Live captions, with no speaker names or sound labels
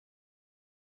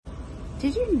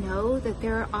Did you know that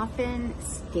there are often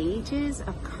stages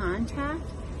of contact?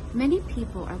 Many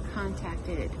people are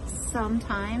contacted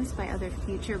sometimes by other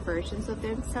future versions of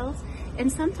themselves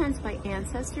and sometimes by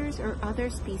ancestors or other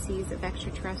species of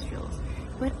extraterrestrials.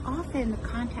 But often the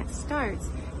contact starts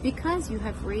because you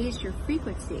have raised your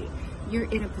frequency. You're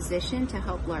in a position to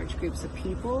help large groups of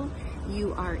people.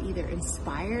 You are either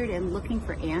inspired and looking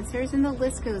for answers, and the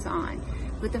list goes on.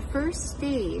 But the first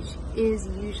stage is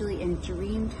usually in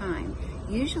dream time.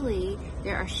 Usually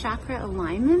there are chakra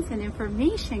alignments and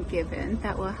information given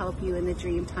that will help you in the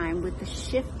dream time with the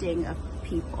shifting of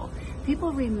people.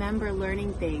 People remember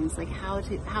learning things like how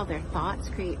their thoughts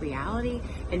create reality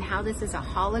and how this is a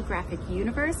holographic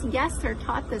universe. Yes, they're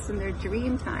taught this in their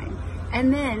dream time.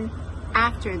 And then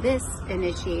after this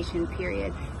initiation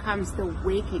period comes the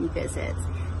waking visits.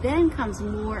 Then comes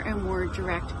more and more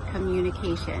direct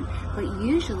communication. But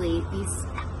usually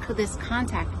this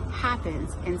contact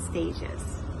happens in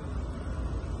stages.